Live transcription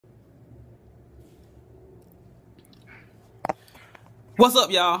What's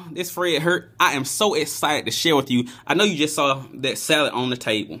up, y'all? This Fred Hurt. I am so excited to share with you. I know you just saw that salad on the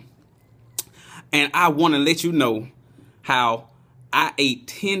table. And I want to let you know how I ate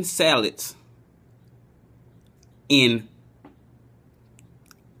 10 salads in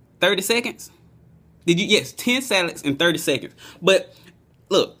 30 seconds. Did you? Yes, 10 salads in 30 seconds. But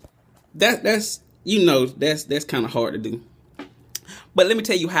look, that's kind of hard to do. But let me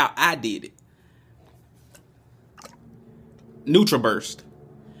tell you how I did it. Nutra Burst.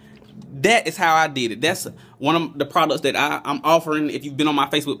 That is how I did it. That's one of the products that I'm offering. If you've been on my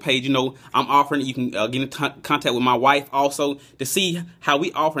Facebook page, you know I'm offering it. You can get in contact with my wife also to see how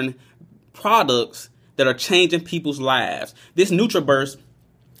we offering products that are changing people's lives. This Nutra Burst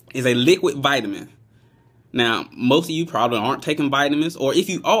is a liquid vitamin. Now, most of you probably aren't taking vitamins, or if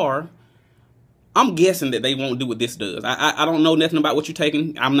you are, I'm guessing that they won't do what this does. I don't know nothing about what you're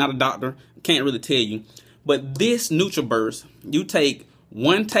taking. I'm not a doctor. Can't really tell you. But this Nutra Burst, you take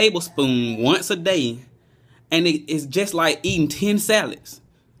 1 tablespoon once a day, and it's just like eating 10 salads.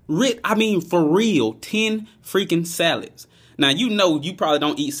 I mean, for real, 10 freaking salads. Now, you know you probably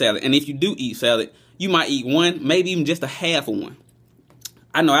don't eat salad, and if you do eat salad, you might eat one, maybe even just a half of one.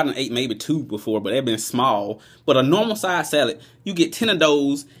 I know I done ate maybe 2 before, but they've been small. But a normal size salad, you get 10 of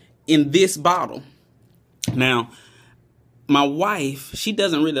those in this bottle. Now, my wife, she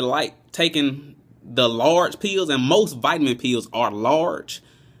doesn't really like taking the large pills, and most vitamin pills are large.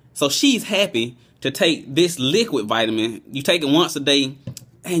 So she's happy to take this liquid vitamin. You take it once a day,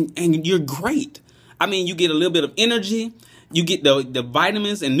 and you're great. I mean, you get a little bit of energy. You get the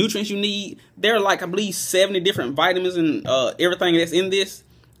vitamins and nutrients you need. There are like, I believe, 70 different vitamins and everything that's in this.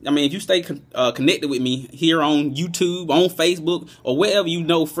 I mean, if you stay connected with me here on YouTube, on Facebook, or wherever you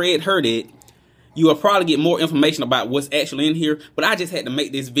know Fred Hurt it, you will probably get more information about what's actually in here. But I just had to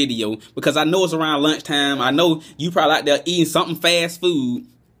make this video because I know it's around lunchtime. I know you probably out there eating something fast food.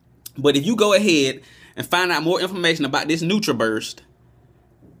 But if you go ahead and find out more information about this Nutra Burst,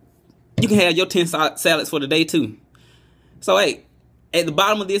 you can have your 10 salads for the day too. So, hey, at the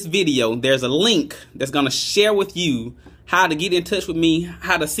bottom of this video, there's a link that's going to share with you how to get in touch with me,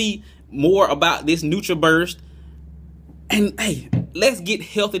 how to see more about this Nutra Burst. And, hey, let's get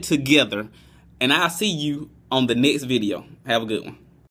healthy together. And I'll see you on the next video. Have a good one.